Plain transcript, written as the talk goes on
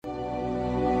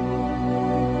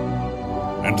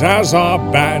And as our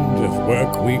band of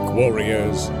work week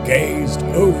warriors gazed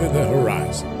over the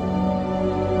horizon,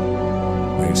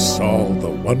 they saw the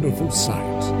wonderful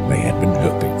sight they had been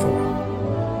hoping for.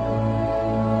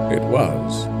 It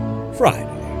was Friday.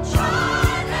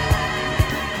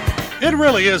 It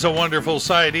really is a wonderful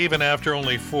sight, even after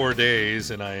only 4 days,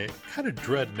 and I kind of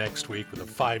dread next week with a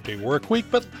 5-day work week,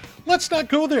 but let's not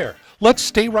go there. Let's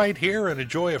stay right here and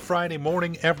enjoy a Friday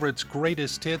morning, Everett's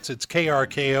greatest hits. It's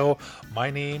KRKO. My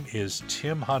name is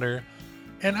Tim Hunter,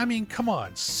 and I mean, come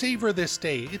on, savor this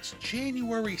day. It's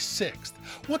January 6th.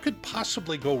 What could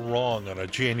possibly go wrong on a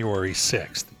January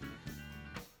 6th?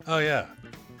 Oh, yeah.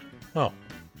 Oh,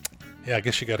 yeah, I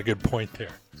guess you got a good point there.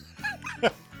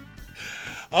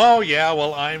 Oh, yeah,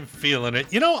 well, I'm feeling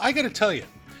it. You know, I got to tell you,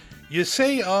 you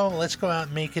say, oh, let's go out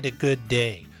and make it a good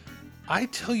day. I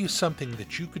tell you something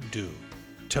that you could do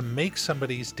to make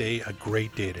somebody's day a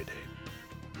great day today.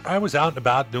 I was out and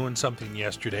about doing something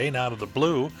yesterday, and out of the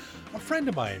blue, a friend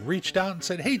of mine reached out and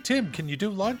said, hey, Tim, can you do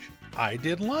lunch? I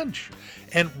did lunch.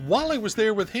 And while I was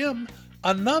there with him,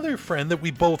 another friend that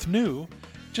we both knew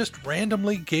just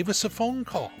randomly gave us a phone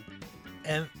call.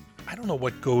 And I don't know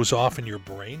what goes off in your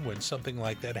brain when something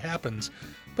like that happens,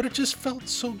 but it just felt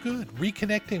so good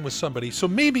reconnecting with somebody. So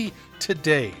maybe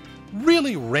today,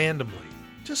 really randomly,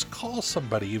 just call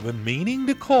somebody you've been meaning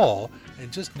to call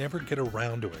and just never get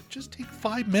around to it. Just take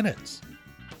 5 minutes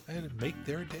and make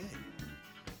their day.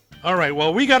 All right,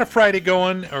 well, we got a Friday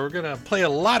going. We're going to play a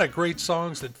lot of great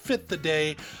songs that fit the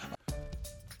day.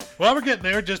 Well, we're getting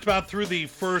there, just about through the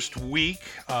first week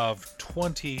of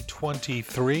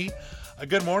 2023.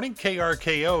 Good morning,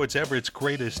 KRKO. It's Everett's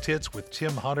Greatest Hits with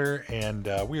Tim Hunter, and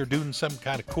we are doing something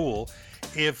kind of cool.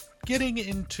 If getting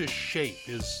into shape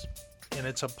is, and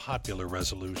it's a popular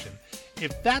resolution,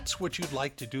 if that's what you'd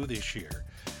like to do this year,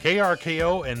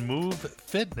 KRKO and Move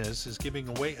Fitness is giving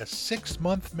away a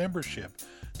 6-month membership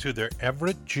to their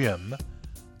Everett Gym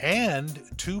and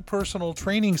 2 personal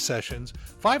training sessions,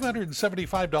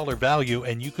 $575 value,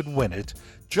 and you could win it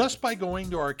just by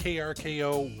going to our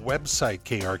KRKO website,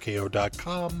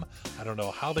 krko.com. I don't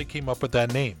know how they came up with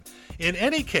that name. In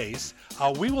any case,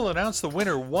 we will announce the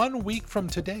winner 1 week from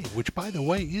today, which, by the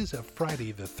way, is a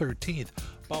Friday the 13th.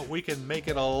 But we can make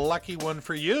it a lucky one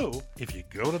for you if you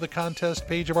go to the contest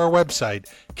page of our website,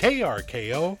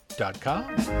 krko.com.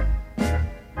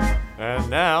 And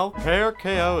now,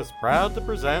 KRKO is proud to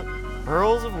present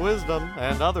Pearls of Wisdom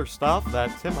and other stuff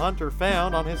that Tim Hunter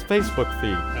found on his Facebook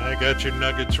feed. I got your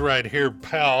nuggets right here,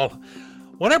 pal.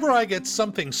 Whenever I get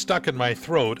something stuck in my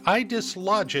throat, I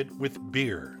dislodge it with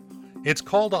beer. It's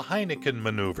called a Heineken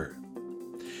maneuver.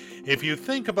 If you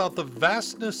think about the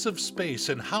vastness of space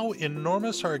and how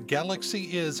enormous our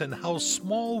galaxy is and how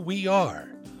small we are,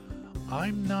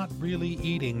 I'm not really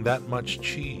eating that much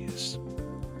cheese.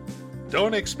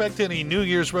 Don't expect any New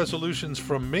Year's resolutions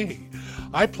from me.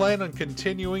 I plan on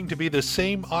continuing to be the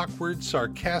same awkward,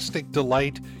 sarcastic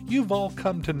delight you've all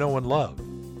come to know and love.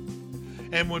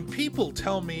 And when people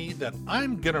tell me that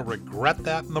I'm going to regret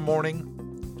that in the morning,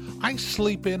 I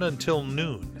sleep in until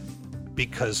noon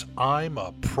because I'm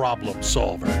a problem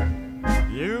solver.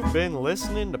 You've been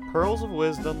listening to Pearls of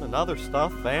Wisdom and other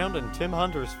stuff found in Tim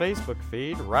Hunter's Facebook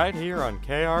feed right here on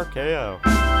KRKO.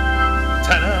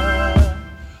 Ta-da!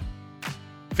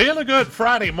 Feeling good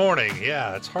Friday morning.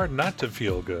 Yeah, it's hard not to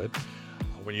feel good.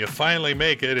 When you finally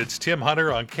make it, it's Tim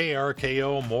Hunter on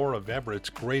KRKO. More of Everett's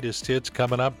greatest hits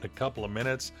coming up in a couple of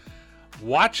minutes.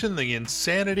 Watching the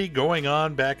insanity going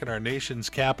on back in our nation's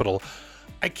capital.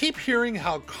 I keep hearing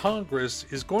how Congress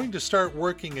is going to start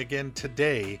working again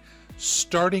today,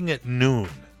 starting at noon.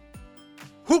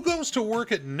 Who goes to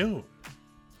work at noon?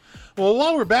 Well,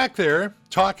 while we're back there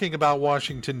talking about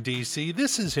Washington, D.C.,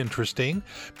 this is interesting.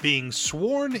 Being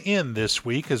sworn in this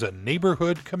week as a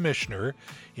neighborhood commissioner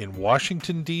in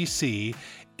Washington, D.C.,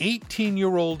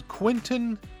 18-year-old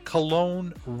Quentin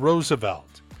Cologne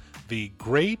Roosevelt, the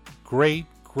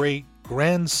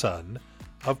great-great-great-grandson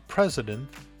of President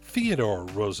Theodore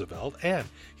Roosevelt, and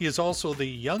he is also the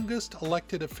youngest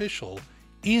elected official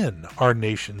in our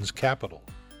nation's capital.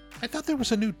 I thought there was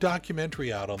a new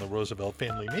documentary out on the Roosevelt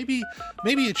family. Maybe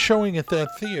it's showing at that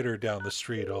theater down the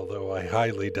street, although I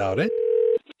highly doubt it.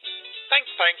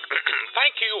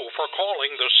 Thank you for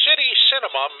calling the City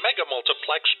Cinema Mega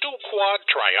Multiplex Duquad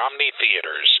Triomni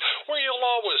Theaters, where you'll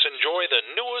always enjoy the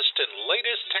newest and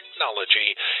latest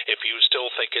technology if you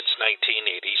still think it's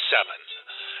 1987.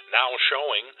 Now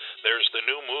showing, there's the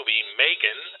new movie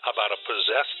Megan about a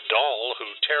possessed doll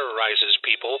who terrorizes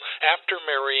people after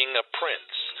marrying a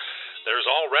prince. There's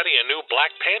already a new Black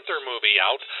Panther movie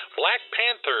out, Black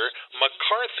Panther: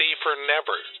 McCarthy for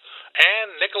Never.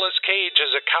 And Nicolas Cage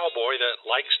is a cowboy that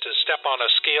likes to step on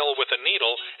a scale with a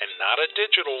needle and not a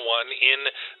digital one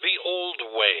in The Old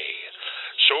Way.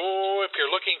 So if you're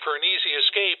looking for an easy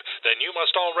escape, then you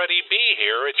must already be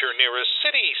here at your nearest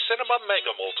City Cinema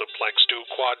Mega Multiplex 2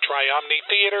 Quad Tri-Omni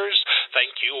Theaters.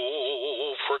 Thank you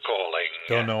for calling.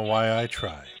 Don't know why I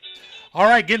tried. All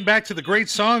right, getting back to the great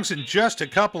songs in just a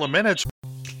couple of minutes.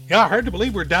 Yeah, hard to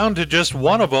believe we're down to just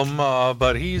one of them,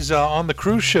 but he's on the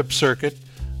cruise ship circuit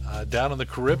down in the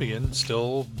Caribbean,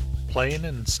 still playing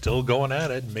and still going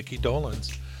at it, Mickey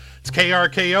Dolenz. It's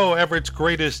KRKO, Everett's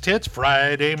Greatest Hits,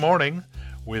 Friday morning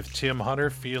with Tim Hunter,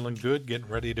 feeling good, getting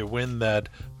ready to win that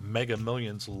Mega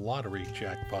Millions lottery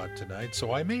jackpot tonight,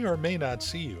 so I may or may not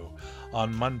see you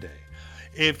on Monday.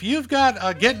 If you've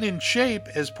got getting in shape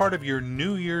as part of your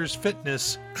New Year's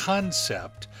fitness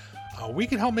concept, we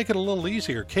can help make it a little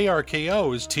easier.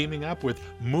 KRKO is teaming up with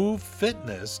Move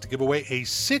Fitness to give away a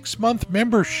 6-month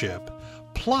membership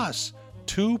plus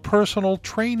 2 personal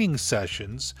training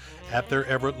sessions at their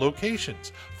Everett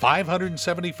locations.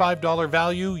 $575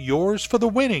 value, yours for the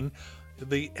winning.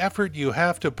 The effort you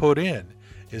have to put in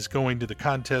is going to the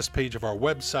contest page of our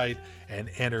website and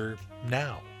enter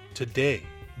now, today,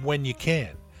 when you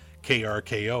can.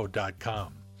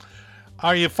 KRKO.com.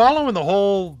 Are you following the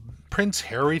whole Prince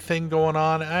Harry thing going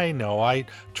on? I know, I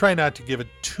try not to give it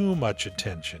too much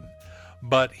attention,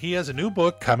 but he has a new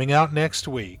book coming out next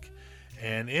week,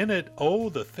 and in it,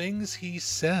 the things he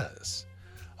says.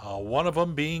 One of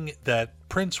them being that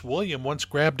Prince William once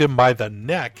grabbed him by the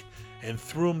neck and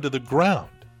threw him to the ground.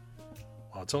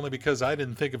 Well, it's only because I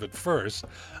didn't think of it first.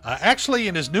 Actually,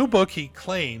 in his new book, he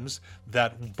claims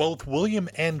that both William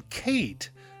and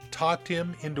Kate talked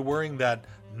him into wearing that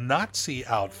Nazi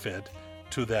outfit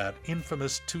to that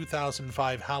infamous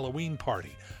 2005 Halloween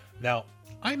party. Now,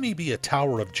 I may be a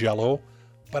tower of jello,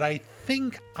 but I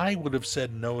think I would have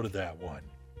said no to that one.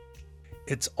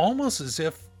 It's almost as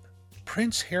if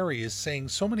Prince Harry is saying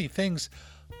so many things,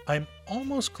 I'm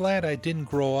almost glad I didn't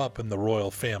grow up in the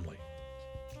royal family.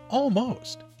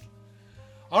 Almost.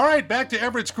 All right, back to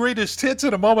Everett's Greatest Hits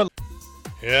in a moment.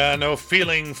 Yeah, no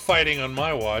feeling fighting on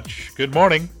my watch. Good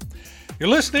morning. You're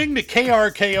listening to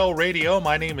KRKO Radio.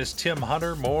 My name is Tim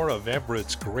Hunter. More of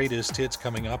Everett's Greatest Hits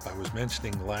coming up. I was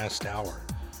mentioning last hour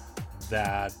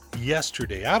that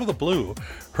yesterday, out of the blue,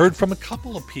 heard from a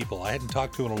couple of people I hadn't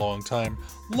talked to in a long time.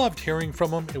 Loved hearing from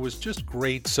them. It was just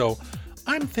great. So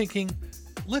I'm thinking,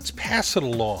 let's pass it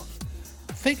along.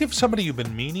 Think of somebody you've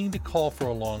been meaning to call for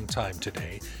a long time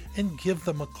today and give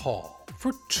them a call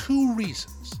for 2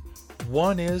 reasons.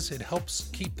 One is it helps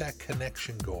keep that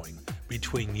connection going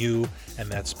between you and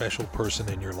that special person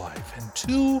in your life. And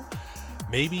 2,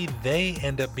 maybe they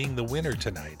end up being the winner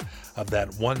tonight of that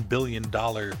 $1 billion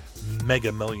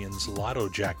Mega Millions lotto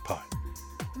jackpot.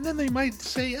 And then they might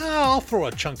say, I'll throw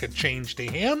a chunk of change to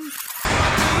him.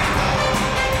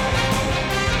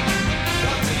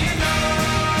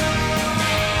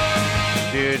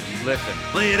 Dude, listen.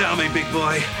 Lay it on me, big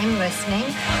boy. I'm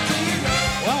listening.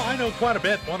 Well, I know quite a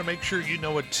bit. Want to make sure you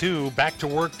know it too. Back to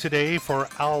work today for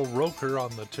Al Roker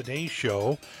on the Today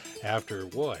Show. After,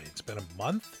 it's been a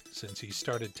month since he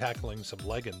started tackling some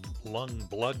leg and lung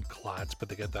blood clots, but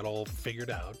they got that all figured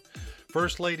out.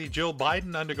 First Lady Jill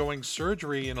Biden undergoing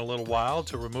surgery in a little while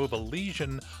to remove a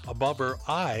lesion above her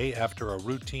eye after a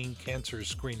routine cancer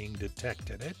screening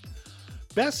detected it.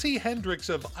 Bessie Hendricks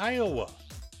of Iowa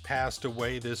passed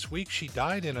away this week. She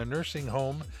died in a nursing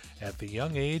home at the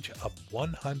young age of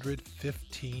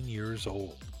 115 years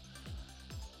old.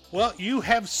 Well, you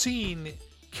have seen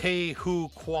Ke-Huy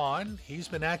Quan. He's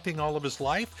been acting all of his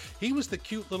life. He was the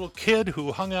cute little kid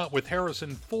who hung out with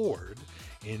Harrison Ford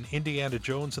in Indiana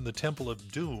Jones and the Temple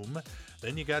of Doom.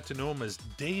 Then you got to know him as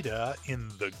Data in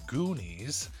The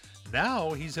Goonies.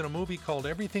 Now he's in a movie called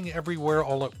Everything Everywhere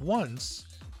All at Once,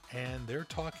 and they're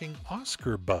talking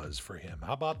Oscar buzz for him.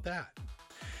 How about that?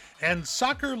 And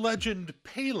soccer legend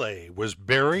Pele was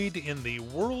buried in the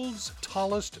world's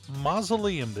tallest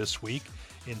mausoleum this week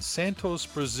in Santos,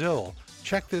 Brazil.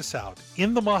 Check this out.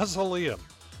 In the mausoleum,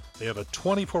 they have a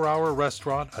 24-hour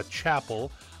restaurant, a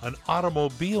chapel, an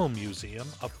automobile museum,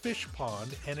 a fish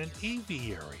pond, and an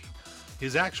aviary.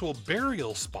 His actual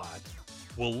burial spot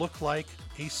will look like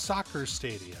a soccer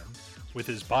stadium, with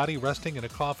his body resting in a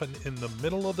coffin in the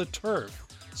middle of the turf,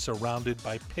 surrounded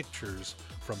by pictures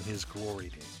from his glory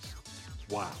days.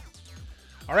 Wow.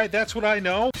 All right, that's what I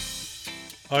know.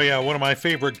 Oh yeah, one of my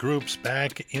favorite groups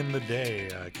back in the day,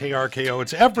 KRKO.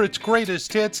 It's Everett's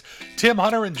Greatest Hits. Tim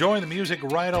Hunter enjoying the music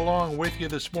right along with you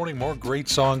this morning. More great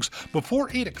songs. Before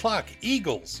 8 o'clock,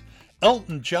 Eagles,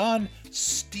 Elton John,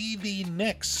 Stevie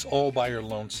Nicks, All by Her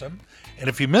Lonesome. And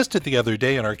if you missed it the other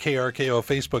day on our KRKO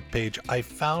Facebook page, I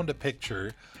found a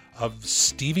picture of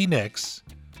Stevie Nicks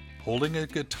holding a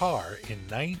guitar in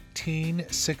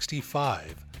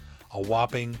 1965, a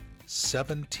whopping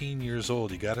 17 years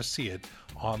old. You got to see it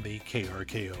on the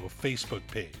KRKO Facebook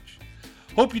page.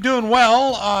 Hope you're doing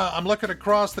well. I'm looking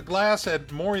across the glass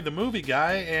at Maury the movie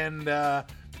guy, and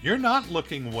you're not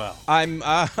looking well.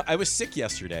 I was sick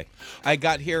yesterday. I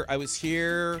got here. I was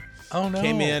here. Oh, no.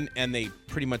 Came in, and they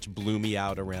pretty much blew me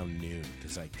out around noon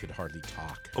because I could hardly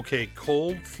talk. Okay,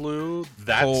 cold, flu,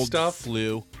 Cold, stuff.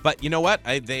 flu. But you know what?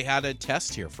 They had a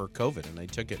test here for COVID, and I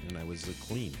took it, and I was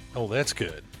clean. Oh, that's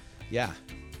good. Yeah.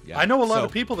 I know a lot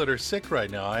of people that are sick right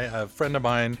now. A friend of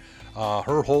mine,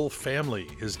 her whole family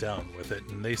is down with it,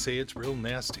 and they say it's real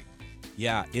nasty.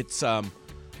 Yeah, it's a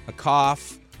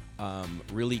cough,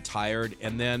 really tired,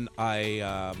 and then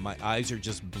my eyes are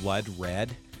just blood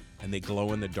red, and they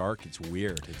glow in the dark. It's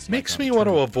weird. It's Makes me want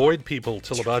to avoid people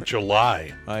till about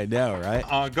July. I know,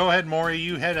 right? Go ahead, Maury.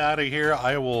 You head out of here.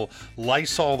 I will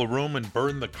Lysol the room and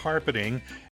burn the carpeting.